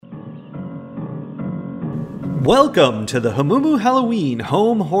Welcome to the Hamumu Halloween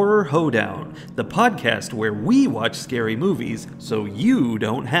Home Horror Hoedown, the podcast where we watch scary movies so you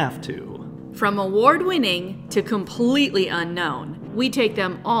don't have to. From award-winning to completely unknown, we take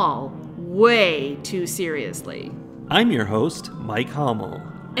them all way too seriously. I'm your host, Mike Hummel.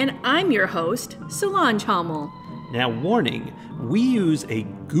 And I'm your host, Solange Hummel. Now, warning, we use a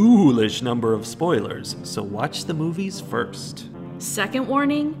ghoulish number of spoilers, so watch the movies first. Second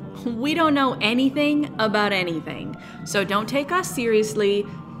warning, we don't know anything about anything, so don't take us seriously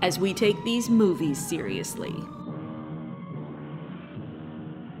as we take these movies seriously.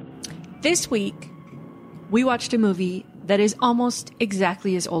 This week, we watched a movie that is almost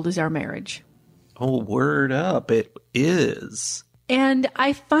exactly as old as our marriage. Oh, word up, it is. And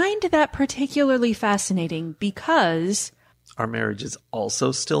I find that particularly fascinating because... Our marriage is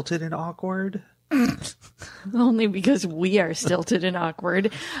also stilted and awkward? Only because we are stilted and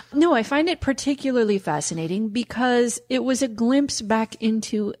awkward. No, I find it particularly fascinating because it was a glimpse back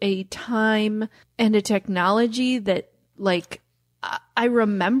into a time and a technology that, like, I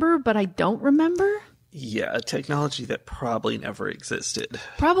remember, but I don't remember. Yeah, a technology that probably never existed.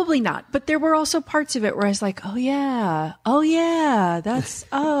 Probably not. But there were also parts of it where I was like, oh yeah, that's,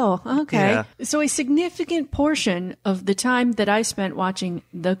 okay. Yeah. So a significant portion of the time that I spent watching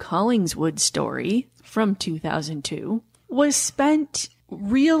the Collingswood Story from 2002 was spent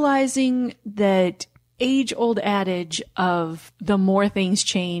realizing that age-old adage of the more things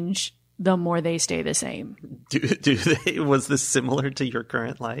change, the more they stay the same. Was this similar to your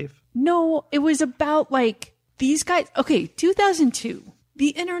current life? No, it was about like these guys. Okay, 2002. The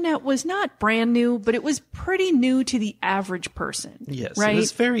internet was not brand new, but it was pretty new to the average person. Yes, right? It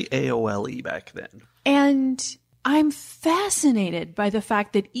was very AOL-y back then. And I'm fascinated by the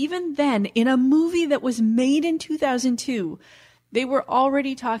fact that even then, in a movie that was made in 2002, they were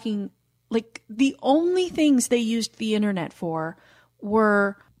already talking, like, the only things they used the internet for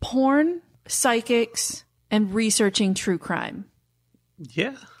were porn, psychics, and researching true crime.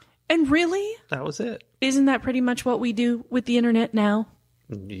 Yeah. And really? That was it. Isn't that pretty much what we do with the internet now?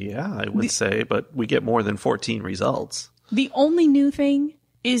 Yeah, I would say, but we get more than 14 results. The only new thing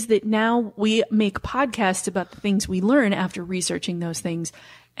is that now we make podcasts about the things we learn after researching those things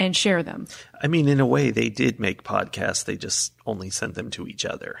and share them. I mean, in a way, they did make podcasts. They just only sent them to each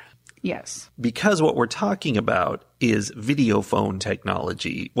other. Yes. Because what we're talking about is video phone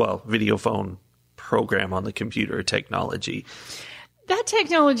technology. Well, video phone program on the computer technology. That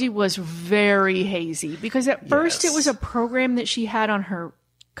technology was very hazy because at first it was a program that she had on her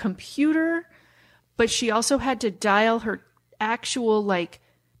computer, but she also had to dial her actual, like,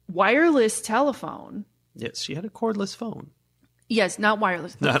 wireless telephone. Yes, she had a cordless phone. Yes, not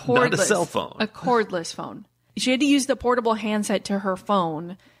wireless. Not a cell phone. A cordless phone. She had to use the portable handset to her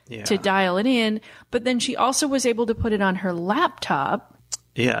phone to dial it in, but then she also was able to put it on her laptop.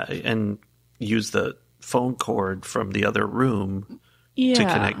 Yeah, and use the phone cord from the other room to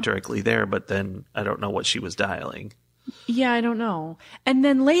connect directly there, but then I don't know what she was dialing. Yeah, I don't know. And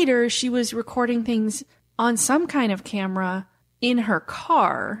then later she was recording things on some kind of camera in her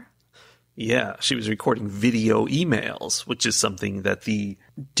car. Yeah, she was recording video emails, which is something that the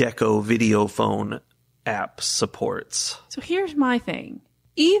Dekko video phone app supports. So here's my thing.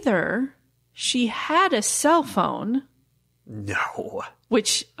 Either she had a cell phone. No.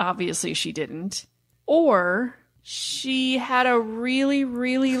 Which obviously she didn't. Or she had a really,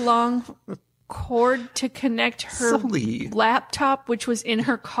 really long cord to connect her laptop, which was in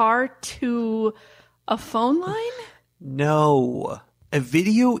her car, to a phone line? No. A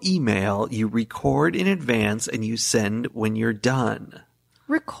video email you record in advance and you send when you're done.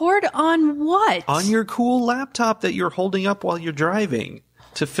 Record on what? On your cool laptop that you're holding up while you're driving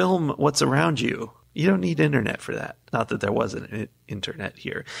to film what's around you. You don't need internet for that. Not that there wasn't internet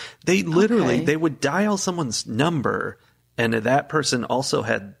here. They literally, they would dial someone's number, and that person also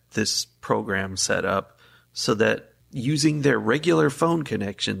had this program set up so that using their regular phone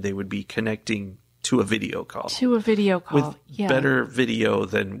connection, they would be connecting to a video call. To a video call, with better video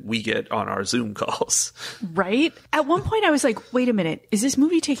than we get on our Zoom calls. Right? At one point I was like, wait a minute, is this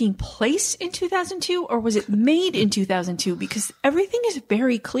movie taking place in 2002 or was it made in 2002? Because everything is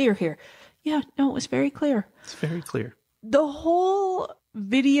very clear here. Yeah, no, it was very clear. It's very clear. The whole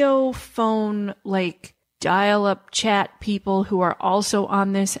video phone, like, dial-up chat people who are also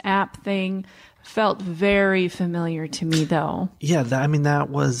on this app thing felt very familiar to me, though. Yeah,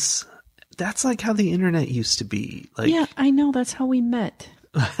 that's like how the internet used to be. Like, yeah, I know. That's how we met.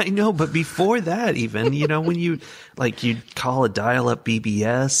 I know, but before that even, when you'd call a dial-up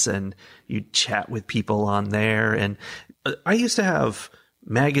BBS and you'd chat with people on there. And I used to have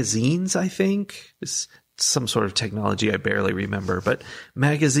magazines, I think. some sort of technology I barely remember, but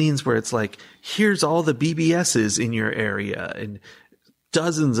magazines where it's like, here's all the BBSs in your area and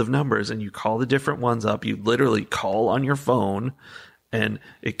dozens of numbers, and you call the different ones up. You literally call on your phone and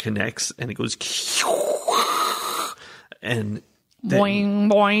it connects and it goes and then,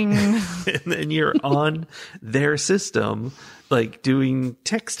 boing, boing. and then you're on their system, like doing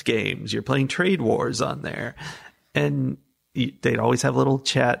text games. You're playing Trade Wars on there. And they'd always have a little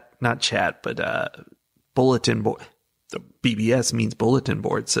bulletin board. The BBS means bulletin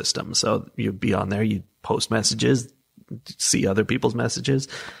board system. So you'd be on there, you'd post messages, see other people's messages.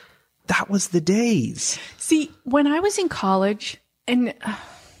 That was the days. See, when I was in college, and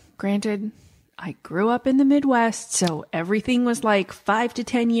granted, I grew up in the Midwest, so everything was like 5 to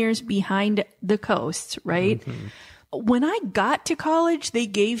 10 years behind the coast, right? Mm-hmm. When I got to college, they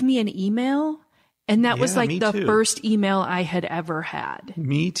gave me an email, and that was like the first email I had ever had.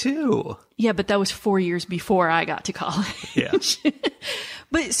 Me too. Yeah, but that was 4 years before I got to college. Yeah.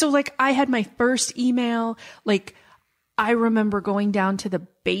 But so like I had my first email, like I remember going down to the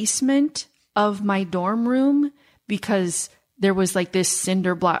basement of my dorm room because there was like this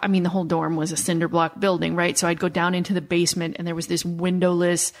cinder block. I mean, the whole dorm was a cinder block building, right? So I'd go down into the basement and there was this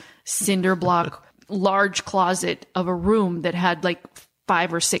windowless cinder block, large closet of a room that had like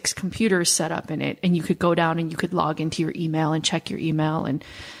 5 or 6 computers set up in it. And you could go down and you could log into your email and check your email and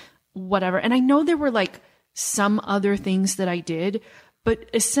whatever. And I know there were like some other things that I did, but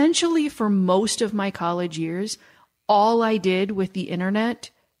essentially for most of my college years, all I did with the internet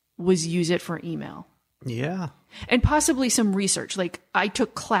was use it for email. Yeah. And possibly some research. Like I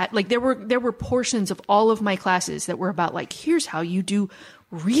took like there were portions of all of my classes that were about like, here's how you do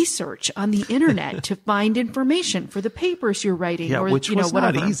research on the internet to find information for the papers you're writing. Yeah, or, which was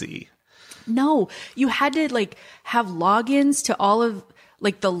whatever. not easy. No, you had to like have logins to all of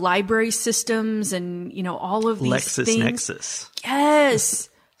like the library systems and, all of these things. LexisNexis. Yes.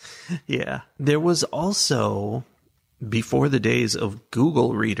 Yeah. There was also, before the days of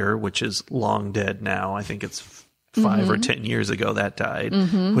Google Reader, which is long dead now, I think it's 5 or 10 years ago that died,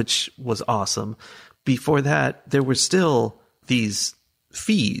 which was awesome. Before that, there were still these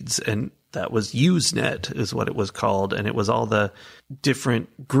feeds, and that was Usenet is what it was called. And it was all the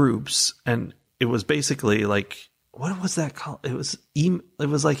different groups. And it was basically like, what was that called? It was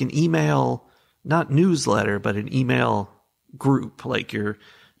like an email, not newsletter, but an email group. Like you're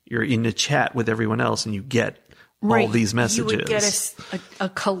in a chat with everyone else and you get all these messages. You would get a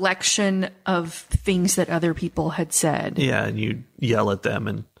collection of things that other people had said. Yeah, and you yell at them,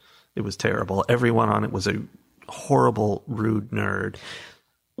 and it was terrible. Everyone on it was a horrible, rude nerd.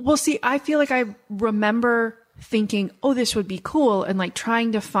 Well, see, I feel like I remember thinking, oh, this would be cool, and like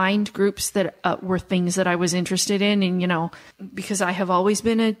trying to find groups that were things that I was interested in. And, because I have always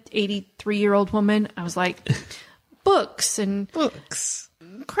been an 83-year-old woman, I was like, books.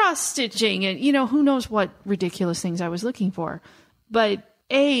 Cross-stitching and, who knows what ridiculous things I was looking for. But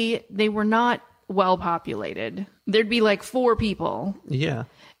A, they were not well populated. There'd be like 4 people. Yeah.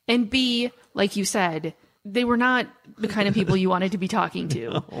 And B, like you said, they were not the kind of people you wanted to be talking to.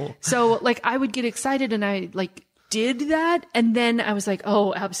 No. So like I would get excited and I like did that. And then I was like,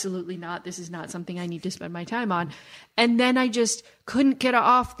 oh, absolutely not. This is not something I need to spend my time on. And then I just couldn't get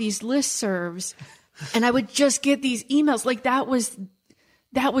off these listservs and I would just get these emails. Like that was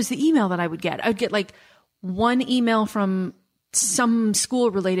the email that I would get. I would get like one email from some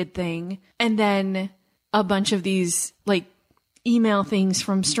school related thing and then a bunch of these like email things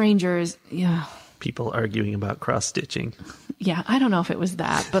from strangers. Yeah. People arguing about cross-stitching. Yeah. I don't know if it was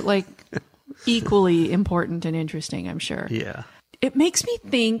that, but like equally important and interesting, I'm sure. Yeah. It makes me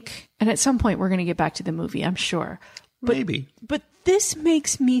think, and at some point we're going to get back to the movie, I'm sure. But, maybe. But this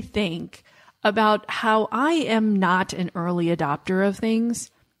makes me think about how I am not an early adopter of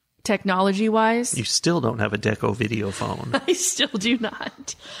things, technology-wise. You still don't have a Dekko video phone. I still do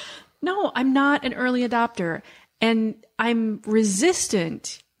not. No, I'm not an early adopter. And I'm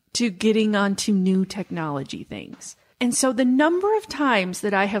resistant to getting onto new technology things. And so the number of times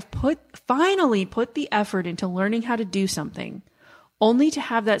that I have finally put the effort into learning how to do something, only to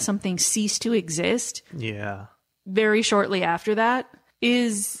have that something cease to exist. Yeah. Very shortly after that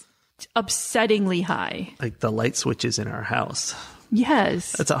is upsettingly high. Like the light switches in our house.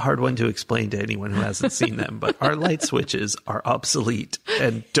 Yes. That's a hard one to explain to anyone who hasn't seen them, but our light switches are obsolete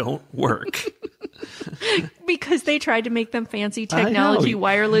and don't work. Because they tried to make them fancy technology,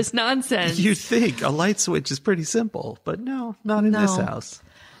 wireless nonsense. You think a light switch is pretty simple, but no, not in this house.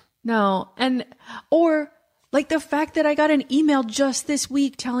 No. Or like the fact that I got an email just this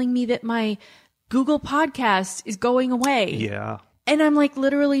week telling me that my Google Podcast is going away. Yeah. And I'm like,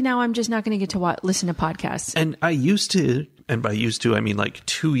 literally now I'm just not going to get to listen to podcasts. And I used to, and by used to, I mean like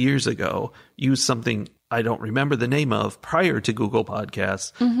 2 years ago, use something I don't remember the name of prior to Google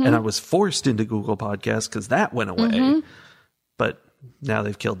Podcasts. And I was forced into Google Podcasts because that went away. But now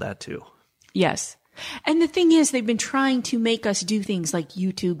they've killed that too. Yes. And the thing is, they've been trying to make us do things like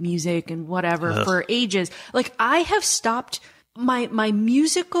YouTube music and whatever for ages. Like I have stopped, my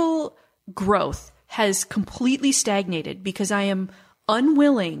musical growth has completely stagnated because I am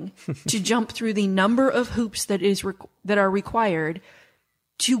unwilling to jump through the number of hoops that are required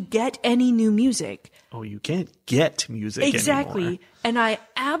to get any new music. Oh, you can't get music exactly anymore. And I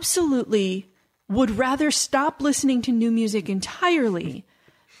absolutely would rather stop listening to new music entirely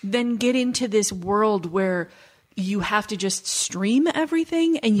than get into this world where you have to just stream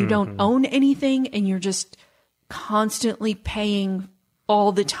everything and you don't own anything and you're just constantly paying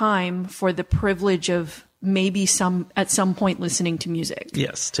all the time for the privilege of maybe at some point listening to music.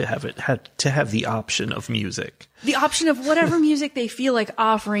 Yes, to have the option of music. The option of whatever music they feel like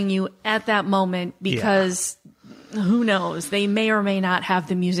offering you at that moment, because who knows, they may or may not have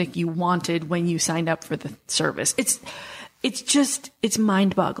the music you wanted when you signed up for the service. It's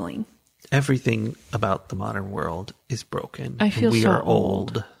mind-boggling. Everything about the modern world is broken. I feel we so are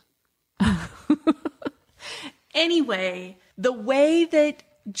old. Anyway, the way that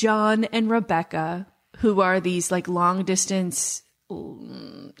John and Rebecca, who are these like long distance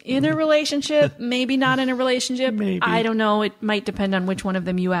in a relationship, maybe not in a relationship, maybe. I don't know, it might depend on which one of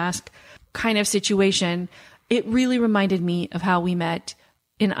them you ask, kind of situation, it really reminded me of how we met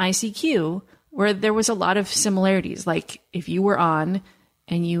in ICQ, where there was a lot of similarities. Like if you were on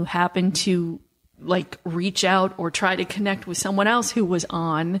and you happened to like reach out or try to connect with someone else who was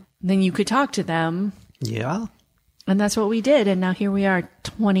on, then you could talk to them. Yeah. And that's what we did. And now here we are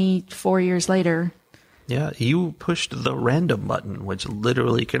 24 years later. Yeah. You pushed the random button, which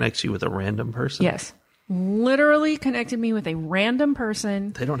literally connects you with a random person. Yes. Literally connected me with a random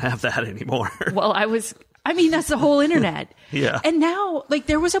person. They don't have that anymore. Well, that's the whole internet. Yeah. And now, like,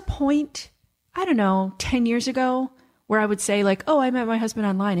 there was a point, I don't know, 10 years ago where I would say, like, oh, I met my husband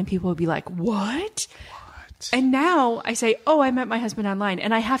online. And people would be like, what? And now I say, oh, I met my husband online.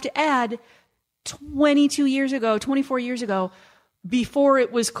 And I have to add 24 years ago, before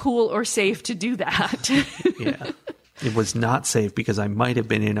it was cool or safe to do that. Yeah. It was not safe because I might have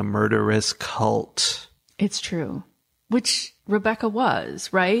been in a murderous cult. It's true. Which Rebecca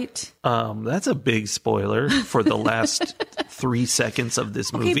was, right? That's a big spoiler for the last 3 seconds of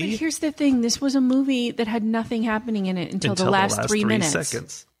this movie. Okay, but here's the thing. This was a movie that had nothing happening in it until the last 3 minutes.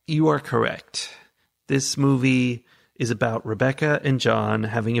 Seconds. You are correct. This movie is about Rebecca and John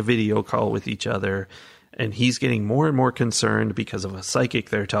having a video call with each other, and he's getting more and more concerned because of a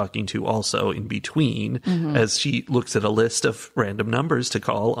psychic they're talking to also in between, as she looks at a list of random numbers to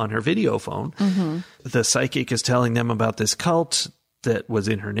call on her video phone. The psychic is telling them about this cult that was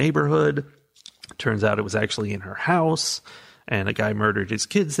in her neighborhood. Turns out it was actually in her house, and a guy murdered his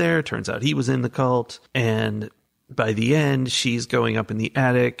kids there. Turns out he was in the cult. And by the end, she's going up in the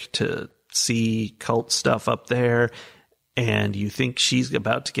attic to see cult stuff up there, and you think she's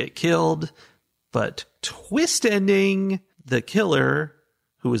about to get killed. But twist ending, the killer,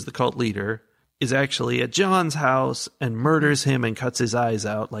 who is the cult leader, is actually at John's house and murders him and cuts his eyes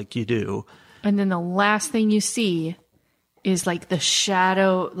out like you do. And then the last thing you see is like the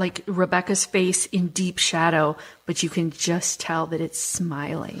shadow, like Rebecca's face in deep shadow, but you can just tell that it's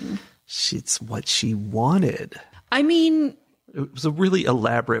smiling. It's what she wanted. I mean, it was a really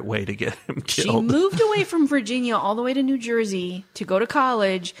elaborate way to get him killed. She moved away from Virginia all the way to New Jersey to go to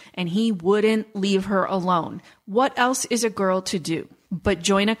college, and he wouldn't leave her alone. What else is a girl to do but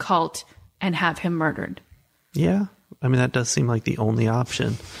join a cult and have him murdered? Yeah. I mean, that does seem like the only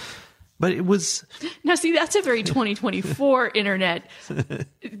option. But it was... Now, see, that's a very 2024 internet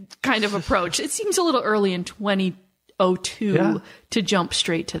kind of approach. It seems a little early in 2002 to jump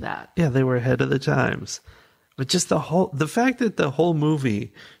straight to that. Yeah, they were ahead of the times. But just the fact that the whole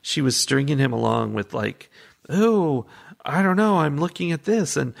movie, she was stringing him along with like, oh, I don't know, I'm looking at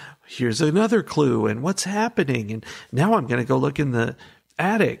this, and here's another clue, and what's happening, and now I'm going to go look in the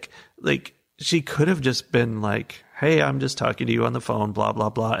attic. Like, she could have just been like, hey, I'm just talking to you on the phone, blah, blah,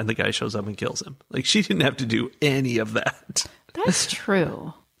 blah, and the guy shows up and kills him. Like, she didn't have to do any of that. That's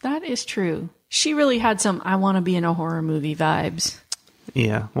true. That is true. She really had some I want to be in a horror movie vibes.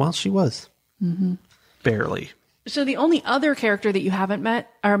 Yeah, well, she was. Mm-hmm. Barely. So the only other character that you haven't met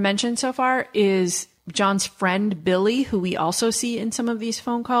or mentioned so far is John's friend, Billy, who we also see in some of these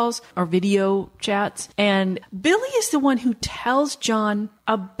phone calls or video chats. And Billy is the one who tells John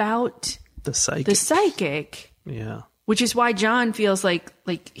about the psychic. The psychic. Yeah. Which is why John feels like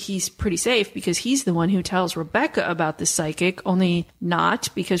he's pretty safe, because he's the one who tells Rebecca about the psychic, only not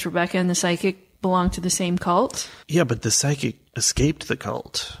because Rebecca and the psychic belong to the same cult. Yeah, but the psychic escaped the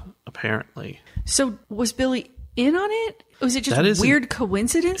cult, apparently. So was Billy in on it? Was it just a weird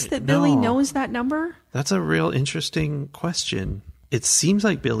coincidence that Billy knows that number? That's a real interesting question. It seems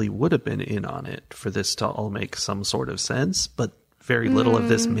like Billy would have been in on it for this to all make some sort of sense, but very little of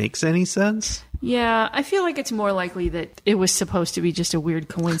this makes any sense. Yeah, I feel like it's more likely that it was supposed to be just a weird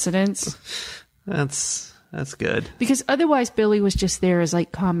coincidence. That's good. Because otherwise Billy was just there as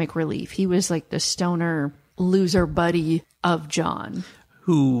like comic relief. He was like the stoner loser buddy of John,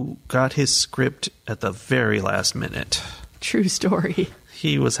 who got his script at the very last minute. True story.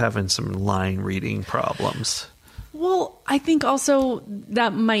 He was having some line reading problems. Well, I think also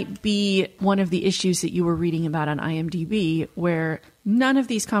that might be one of the issues that you were reading about on IMDb, where none of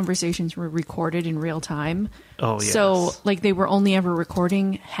these conversations were recorded in real time. Oh, yes. So, like, they were only ever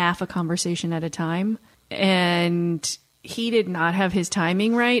recording half a conversation at a time. And he did not have his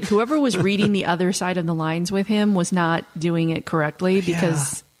timing right. Whoever was reading the other side of the lines with him was not doing it correctly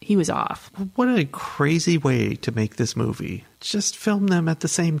because he was off. What a crazy way to make this movie. Just film them at the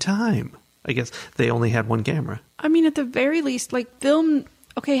same time. I guess they only had one camera. I mean, at the very least, like,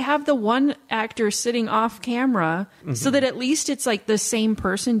 have the one actor sitting off camera so that at least it's like the same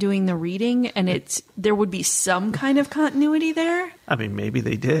person doing the reading and there would be some kind of continuity there. I mean, maybe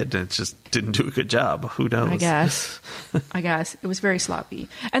they did. It just didn't do a good job. Who knows? I guess. It was very sloppy.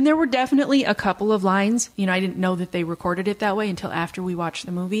 And there were definitely a couple of lines. You know, I didn't know that they recorded it that way until after we watched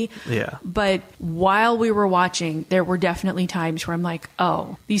the movie. Yeah. But while we were watching, there were definitely times where I'm like,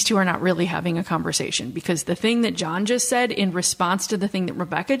 oh, these two are not really having a conversation, because the thing that John just said in response to the thing that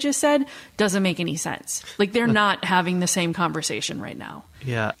Rebecca just said doesn't make any sense. Like, they're not having the same conversation right now.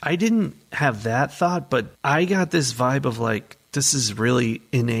 Yeah, I didn't have that thought, but I got this vibe of like, this is really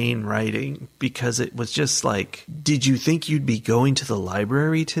inane writing, because it was just like, did you think you'd be going to the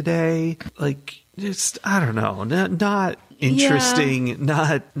library today? Like, just, I don't know, not interesting,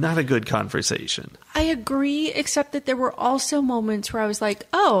 not a good conversation. I agree, except that there were also moments where I was like,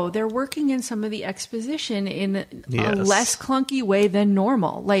 oh, they're working in some of the exposition in a less clunky way than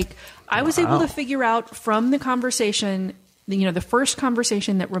normal. Like, I was able to figure out from the conversation, you know, the first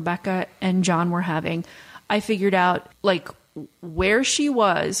conversation that Rebecca and John were having, I figured out, like, where she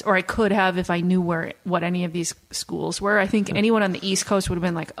was, or I could have if I knew what any of these schools were. I think anyone on the East Coast would have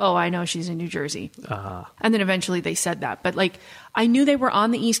been like, oh, I know she's in New Jersey. And then eventually they said that. But like, I knew they were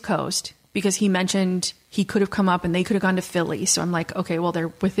on the East Coast because he mentioned he could have come up and they could have gone to Philly. So I'm like, okay, well,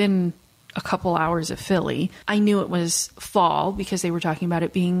 they're within a couple hours of Philly. I knew it was fall because they were talking about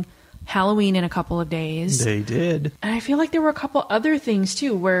it being Halloween in a couple of days. They did. And I feel like there were a couple other things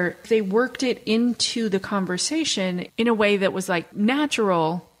too where they worked it into the conversation in a way that was like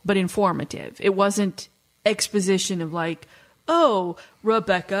natural but informative. It wasn't exposition of like, oh,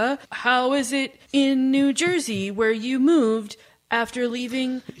 Rebecca, how is it in New Jersey where you moved after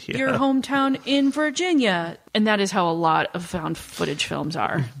leaving your hometown in Virginia? And that is how a lot of found footage films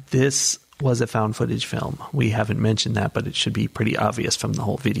are. This was a found footage film. We haven't mentioned that, but it should be pretty obvious from the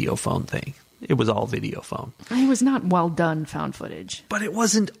whole video phone thing. It was all video phone. It was not well done found footage. But it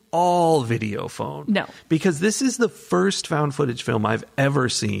wasn't all video phone. No. Because this is the first found footage film I've ever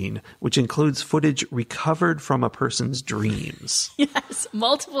seen, which includes footage recovered from a person's dreams. Yes,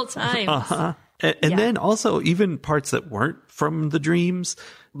 multiple times. And then also even parts that weren't from the dreams.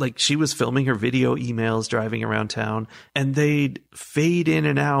 Like, she was filming her video emails driving around town, and they'd fade in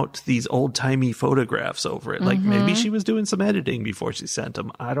and out these old-timey photographs over it. Like, maybe she was doing some editing before she sent them.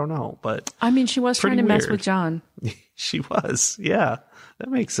 I don't know, but I mean, she was trying to mess with John. She was, yeah. That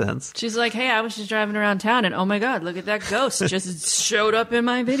makes sense. She's like, hey, I was just driving around town, and oh my God, look at that ghost just showed up in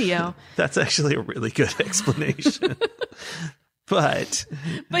my video. That's actually a really good explanation. But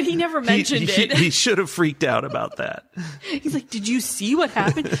he never mentioned it. He should have freaked out about that. He's like, did you see what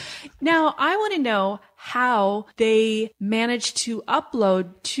happened? Now, I want to know how they managed to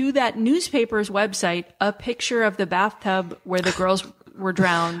upload to that newspaper's website a picture of the bathtub where the girls were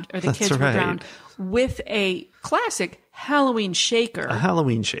drowned, or the kids were drowned, with a classic Halloween shaker. A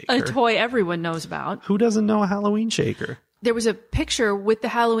Halloween shaker. A toy everyone knows about. Who doesn't know a Halloween shaker? There was a picture with the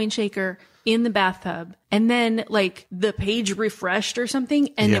Halloween shaker in the bathtub, and then like the page refreshed or something,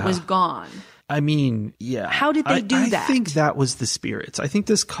 and it was gone. I mean, yeah. How did they do that? I think that was the spirits. I think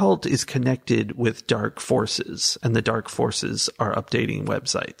this cult is connected with dark forces, and the dark forces are updating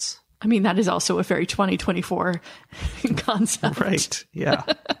websites. I mean, that is also a very 2024 concept. Right, yeah.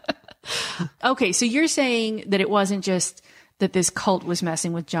 Okay, so you're saying that it wasn't just that this cult was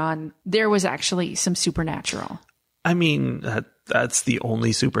messing with John. There was actually some supernatural. I mean, that's the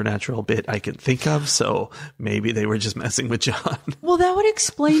only supernatural bit I can think of, so maybe they were just messing with John. Well, that would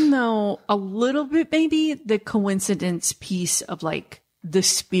explain, though, a little bit maybe the coincidence piece of like the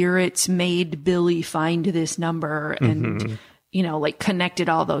spirits made Billy find this number and, you know, like connected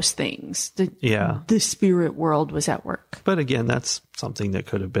all those things. The spirit world was at work. But again, that's something that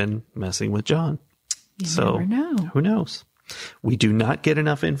could have been messing with John. You never know. Who knows? We do not get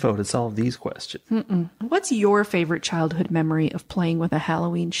enough info to solve these questions. What's your favorite childhood memory of playing with a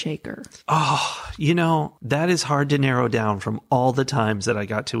Halloween shaker? Oh, you know, that is hard to narrow down from all the times that I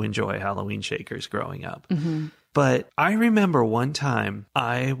got to enjoy Halloween shakers growing up. But I remember one time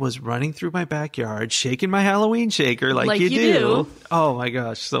I was running through my backyard, shaking my Halloween shaker like you do. Oh my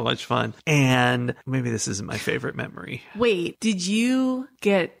gosh, so much fun. And maybe this isn't my favorite memory. Wait, did you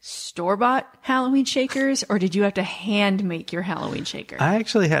get store-bought Halloween shakers or did you have to hand make your Halloween shaker? I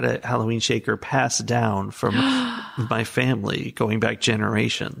actually had a Halloween shaker passed down from my family going back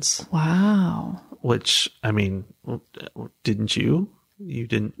generations. Wow. Which, I mean, didn't you? You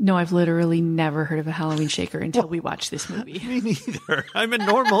didn't? No, I've literally never heard of a Halloween shaker until we watched this movie. Me neither. I'm a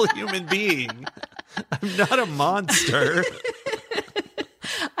normal human being. I'm not a monster.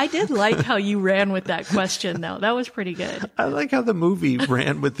 I did like how you ran with that question, though. That was pretty good. I like how the movie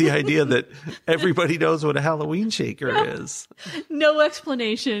ran with the idea that everybody knows what a Halloween shaker is. No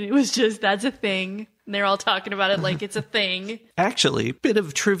explanation. It was just, that's a thing. And they're all talking about it like it's a thing. Actually, bit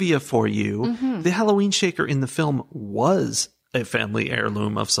of trivia for you. The Halloween shaker in the film was a family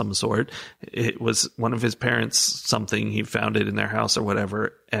heirloom of some sort. It was one of his parents, something he found it in their house or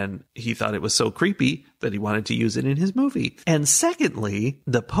whatever, and he thought it was so creepy that he wanted to use it in his movie. And secondly,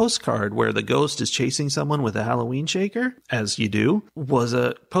 the postcard where the ghost is chasing someone with a Halloween shaker, as you do, was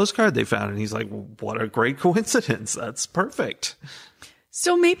a postcard they found, and he's like, what a great coincidence. That's perfect.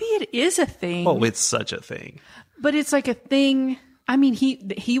 So maybe it is a thing. Oh, it's such a thing. But it's like a thing. I mean,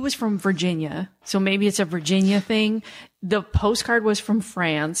 he was from Virginia, so maybe it's a Virginia thing. The postcard was from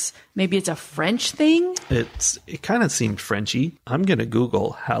France. Maybe it's a French thing. It kind of seemed Frenchy. I'm going to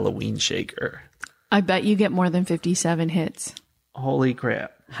Google Halloween shaker. I bet you get more than 57 hits. Holy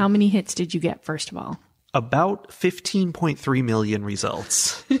crap. How many hits did you get, first of all? About 15.3 million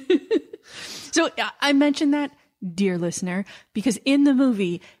results. So I mentioned that, dear listener, because in the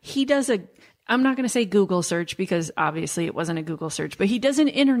movie, he does I'm not going to say Google search because obviously it wasn't a Google search, but he does an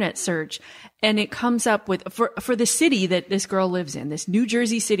internet search and it comes up with, for the city that this girl lives in, this New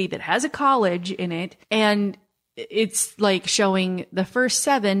Jersey city that has a college in it. And it's like showing the first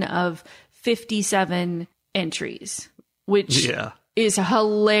 7 of 57 entries, which is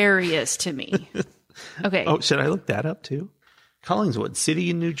hilarious to me. Okay. Oh, should I look that up too? Collingswood, city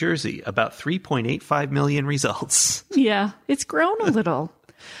in New Jersey, about 3.85 million results. Yeah, it's grown a little.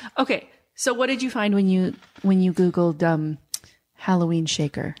 Okay. So what did you find when you Googled Halloween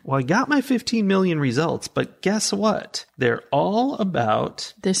shaker? Well, I got my 15 million results, but guess what? They're all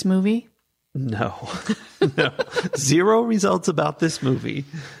about... This movie? No. 0 results about this movie.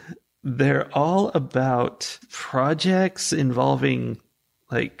 They're all about projects involving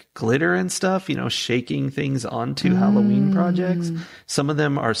like glitter and stuff, you know, shaking things onto Halloween projects. Some of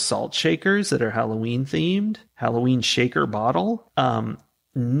them are salt shakers that are Halloween themed. Halloween shaker bottle.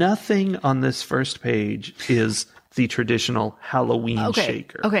 Nothing on this first page is the traditional Halloween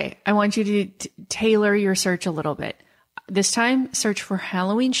shaker. Okay, I want you to tailor your search a little bit. This time, search for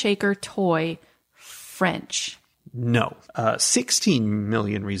Halloween shaker toy French. No. 16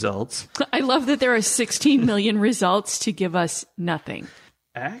 million results. I love that there are 16 million results to give us nothing.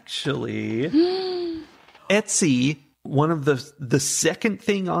 Actually, Etsy, one of the second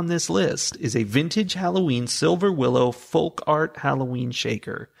thing on this list is a vintage Halloween Silver Willow folk art Halloween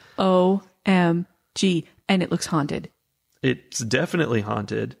shaker. OMG. And it looks haunted. It's definitely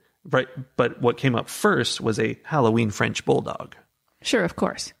haunted, right? But what came up first was a Halloween French bulldog. Sure, of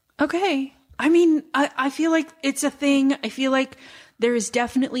course. Okay. I mean, I feel like it's a thing. I feel like there is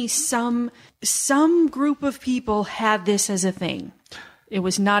definitely some group of people had this as a thing. It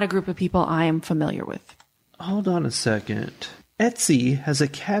was not a group of people I am familiar with. Hold on a second. Etsy has a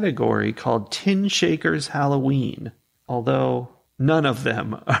category called Tin Shakers Halloween, although none of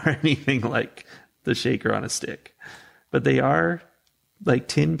them are anything like the shaker on a stick. But they are like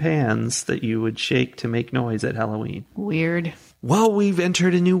tin pans that you would shake to make noise at Halloween. Weird. Well, we've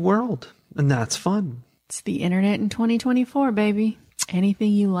entered a new world, and that's fun. It's the internet in 2024, baby.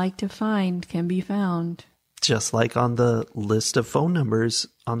 Anything you like to find can be found. Just like on the list of phone numbers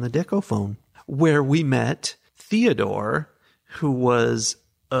on the Dekko phone, where we met Theodore, who was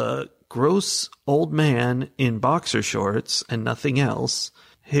a gross old man in boxer shorts and nothing else.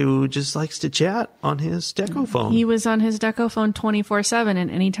 who just likes to chat on his Dekko phone. He was on his Dekko phone 24/7,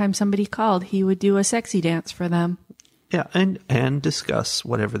 and anytime somebody called, he would do a sexy dance for them. Yeah, and discuss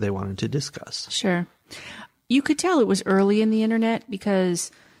whatever they wanted to discuss. Sure. You could tell it was early in the internet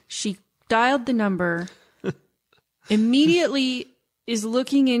because she dialed the number, immediately is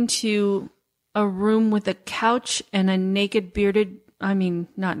looking into a room with a couch and a naked bearded, I mean,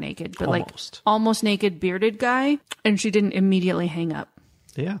 not naked, but almost naked bearded guy. And she didn't immediately hang up.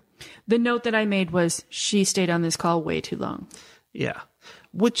 Yeah. The note that I made was she stayed on this call way too long. Yeah.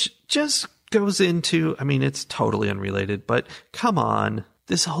 Which just goes into, I mean, it's totally unrelated, but come on.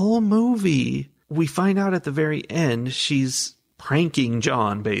 This whole movie, we find out at the very end, she's pranking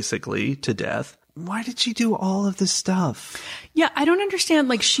John basically to death. Why did she do all of this stuff? Yeah, I don't understand.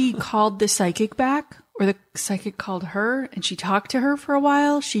 Like, she called the psychic back, or the psychic called her, and she talked to her for a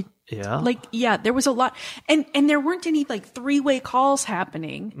while. There was a lot. And there weren't any, like, three-way calls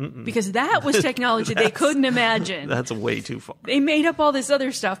happening, because that was technology they couldn't imagine. That's way too far. They made up all this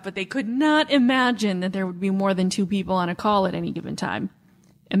other stuff, but they could not imagine that there would be more than two people on a call at any given time.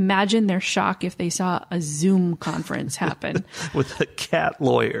 Imagine their shock if they saw a Zoom conference happen. With a cat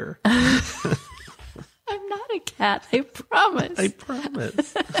lawyer. I'm not a cat, I promise. I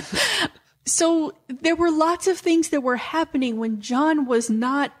promise. So there were lots of things that were happening when John was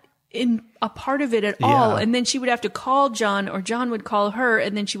not in a part of it at all. And then she would have to call John, or John would call her,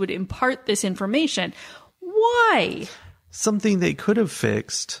 and then she would impart this information. Why? Something they could have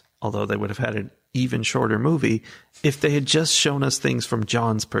fixed, although they would have had an even shorter movie, if they had just shown us things from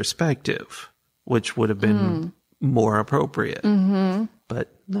John's perspective, which would have been more appropriate. Mm-hmm. But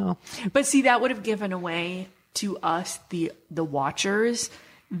no. But see, that would have given away to us, the watchers,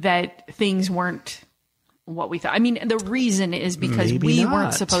 that things weren't what we thought. I mean, the reason is because we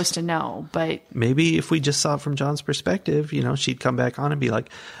weren't supposed to know, but maybe if we just saw it from John's perspective, she'd come back on and be like,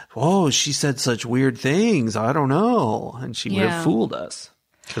 "Oh, she said such weird things. I don't know." And she would have fooled us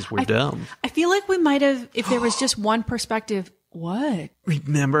because we're dumb. I feel like we might have, if there was just one perspective. What?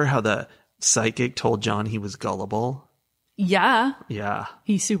 Remember how the psychic told John he was gullible? Yeah. Yeah.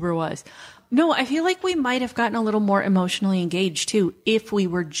 He super was. No, I feel like we might have gotten a little more emotionally engaged too if we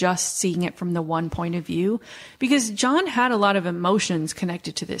were just seeing it from the one point of view, because John had a lot of emotions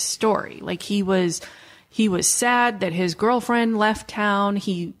connected to this story. Like, he was sad that his girlfriend left town.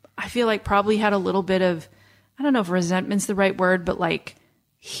 I feel like probably had a little bit of, I don't know if resentment's the right word, but like,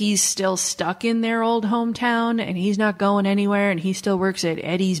 he's still stuck in their old hometown and he's not going anywhere, and he still works at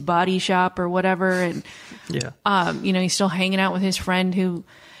Eddie's body shop or whatever. And, he's still hanging out with his friend who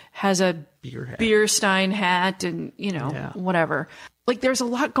has a beer stein hat and, whatever. Like, there's a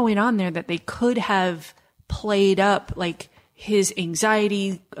lot going on there that they could have played up, like his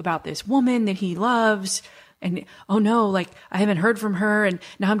anxiety about this woman that he loves. And, oh no, like, I haven't heard from her, and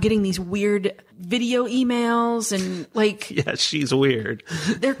now I'm getting these weird video emails, and like, yeah, she's weird.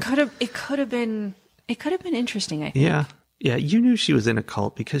 It could have been interesting, I think. Yeah. Yeah, you knew she was in a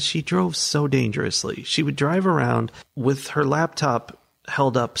cult because she drove so dangerously. She would drive around with her laptop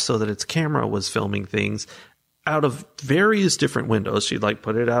held up so that its camera was filming things out of various different windows. She'd like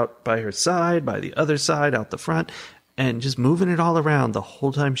put it out by her side, by the other side, out the front, and just moving it all around the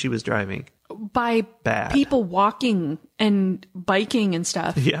whole time she was driving. By people walking and biking and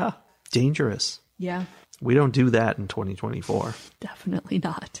stuff. Yeah. Dangerous. Yeah. We don't do that in 2024. Definitely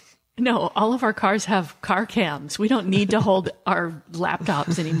not. No, all of our cars have car cams. We don't need to hold our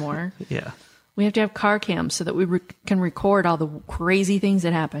laptops anymore. Yeah. We have to have car cams so that we can record all the crazy things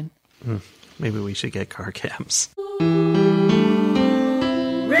that happen. Maybe we should get car cams.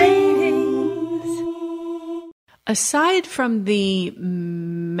 Ratings. Aside from the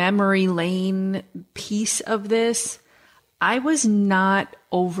memory lane piece of this, I was not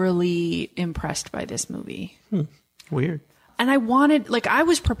overly impressed by this movie. Weird. And I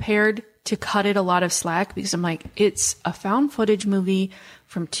was prepared to cut it a lot of slack because I'm like, it's a found footage movie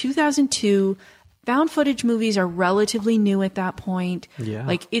from 2002. Found footage movies are relatively new at that point. Yeah.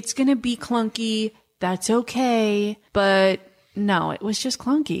 Like, it's going to be clunky. That's okay. But no, it was just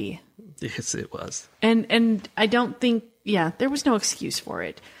clunky. Yes, it was. And I don't think, there was no excuse for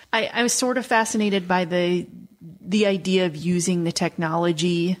it. I was sort of fascinated by the idea of using the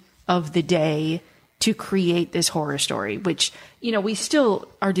technology of the day to create this horror story, which, we still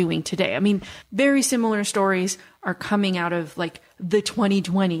are doing today. I mean, very similar stories are coming out of like the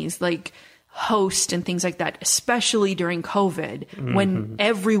 2020s, like Host and things like that, especially during COVID, when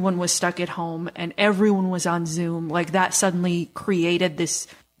everyone was stuck at home and everyone was on Zoom. Like, that suddenly created this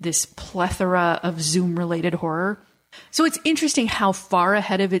plethora of Zoom related horror. So it's interesting how far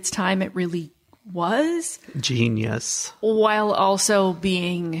ahead of its time it really was. Genius. While also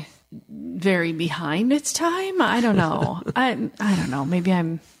being very behind its time. I don't know. I don't know. Maybe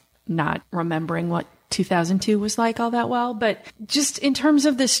I'm not remembering what 2002 was like all that well. But just in terms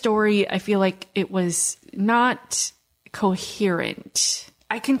of this story, I feel like it was not coherent.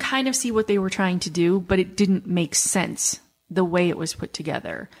 I can kind of see what they were trying to do, but it didn't make sense the way it was put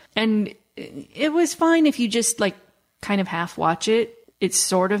together. And it was fine if you just like kind of half watch it. It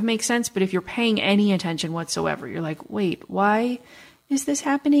sort of makes sense. But if you're paying any attention whatsoever, you're like, wait, why is this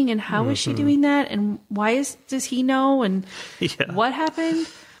happening? And how is she doing that? And why does he know? And what happened?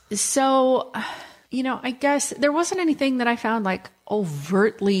 So, I guess there wasn't anything that I found like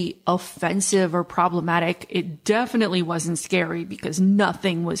overtly offensive or problematic. It definitely wasn't scary because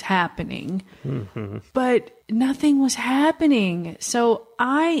nothing was happening. But nothing was happening. So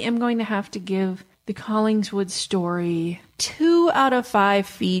I am going to have to give the Collingswood Story 2 out of 5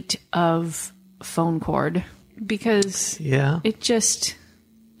 feet of phone cord because it just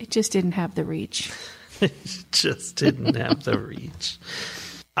didn't have the reach. It just didn't have the reach.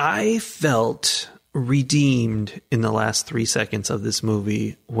 I felt redeemed in the last 3 seconds of this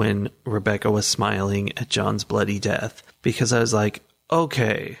movie when Rebecca was smiling at John's bloody death, because I was like,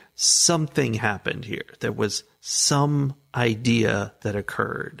 okay, something happened here. There was some idea that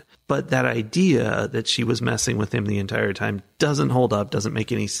occurred, but that idea that she was messing with him the entire time doesn't hold up, doesn't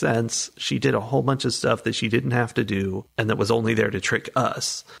make any sense. She did a whole bunch of stuff that she didn't have to do and that was only there to trick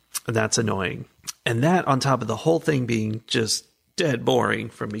us. And that's annoying. And that on top of the whole thing being just dead boring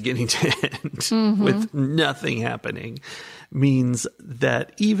from beginning to end with nothing happening means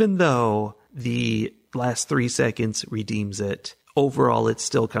that even though the last 3 seconds redeems it, overall it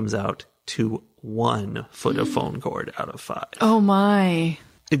still comes out to 1 foot of phone cord out of 5. Oh my.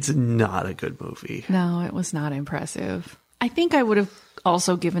 It's not a good movie. No, it was not impressive. I think I would have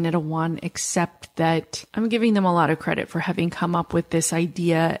also given it a 1, except that I'm giving them a lot of credit for having come up with this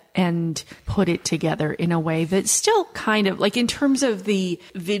idea and put it together in a way that's still kind of like in terms of the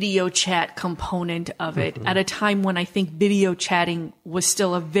video chat component of it at a time when I think video chatting was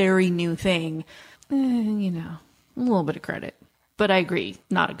still a very new thing. A little bit of credit. But I agree,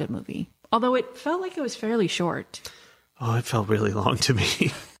 not a good movie. Although it felt like it was fairly short. Oh, it felt really long to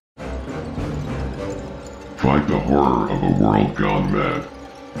me. Fight the horror of a world gone mad.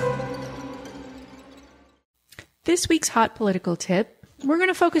 This week's hot political tip, we're going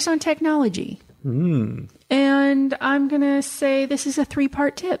to focus on technology. And I'm going to say this is a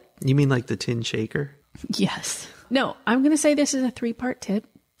 3-part tip. You mean like the tin shaker? Yes. No, I'm going to say this is a 3-part tip.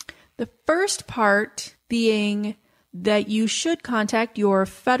 The first part being that you should contact your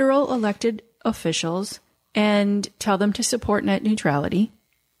federal elected officials and tell them to support net neutrality.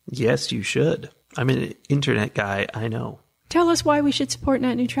 Yes, you should. I'm an internet guy, I know. Tell us why we should support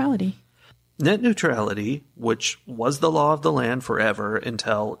net neutrality. Net neutrality, which was the law of the land forever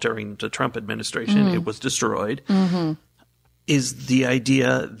until during the Trump administration it was destroyed, is the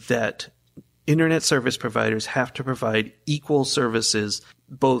idea that internet service providers have to provide equal services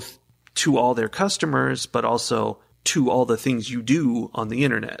both to all their customers, but also to all the things you do on the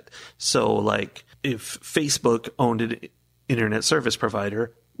internet. So, like, if Facebook owned an internet service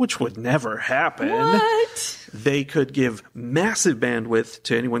provider, which would never happen, they could give massive bandwidth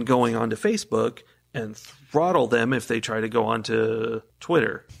to anyone going onto Facebook and throttle them if they try to go onto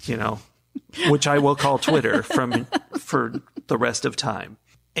Twitter, which I will call Twitter for the rest of time.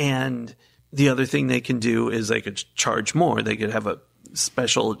 And the other thing they can do is they could charge more. They could have a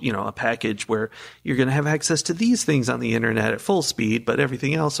special, a package where you're going to have access to these things on the internet at full speed, but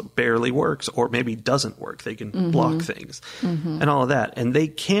everything else barely works or maybe doesn't work. They can block things and all of that. And they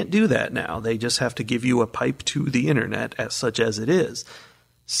can't do that now. They just have to give you a pipe to the internet as such as it is.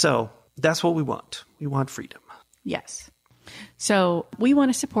 So that's what we want. We want freedom. Yes. So we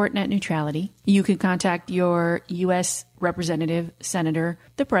want to support net neutrality. You can contact your U.S. representative, senator,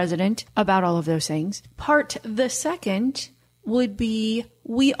 the president about all of those things. Part the second would be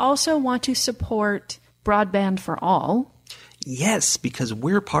we also want to support broadband for all. Yes, because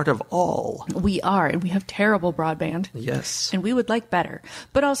we're part of all. We are, and we have terrible broadband. Yes. And we would like better.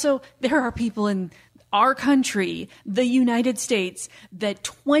 But also, there are people in our country, the United States, that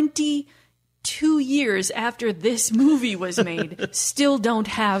 22 years after this movie was made still don't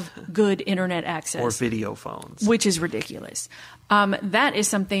have good internet access. Or video phones. Which is ridiculous. That is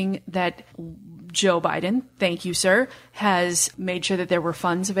something that Joe Biden, thank you, sir, has made sure that there were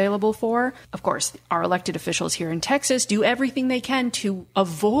funds available for. Of course, our elected officials here in Texas do everything they can to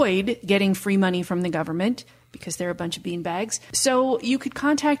avoid getting free money from the government because they're a bunch of beanbags. So you could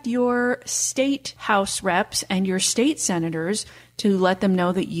contact your state house reps and your state senators to let them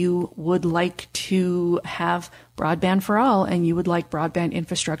know that you would like to have broadband for all and you would like broadband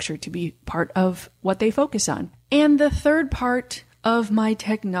infrastructure to be part of what they focus on. And the third part of my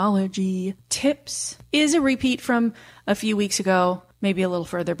technology tips is a repeat from a few weeks ago, maybe a little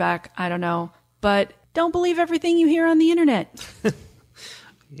further back, I don't know. But don't believe everything you hear on the internet.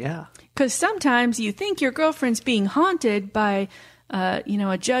 Yeah. Because sometimes you think your girlfriend's being haunted by,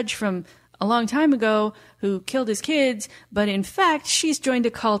 a judge from a long time ago who killed his kids, but in fact, she's joined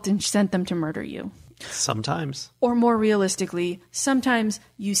a cult and sent them to murder you. Sometimes. Or more realistically, sometimes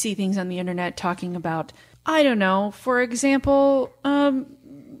you see things on the internet talking about, I don't know, for example,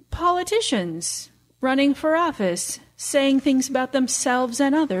 politicians running for office, saying things about themselves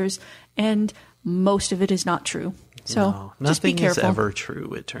and others, and most of it is not true. So no, just be nothing careful. is ever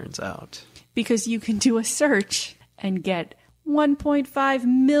true, it turns out. Because you can do a search and get 1.5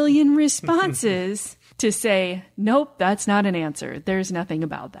 million responses to say, nope, that's not an answer. There's nothing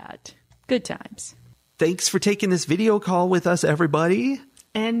about that. Good times. Thanks for taking this video call with us, everybody.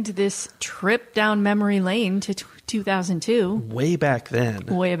 And this trip down memory lane to 2002. Way back then.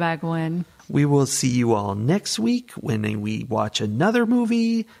 Way back when. We will see you all next week when we watch another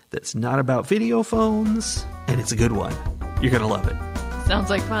movie that's not about video phones, and it's a good one. You're going to love it. Sounds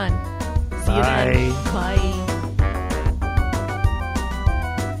like fun. See you Bye. then. Bye.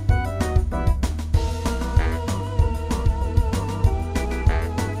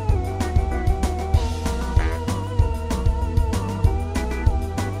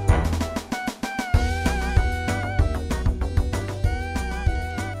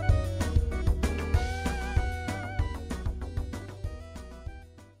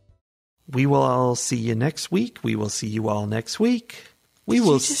 We will all see you next week. We will see you all next week. Did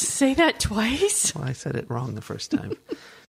you just say that twice? Well, I said it wrong the first time.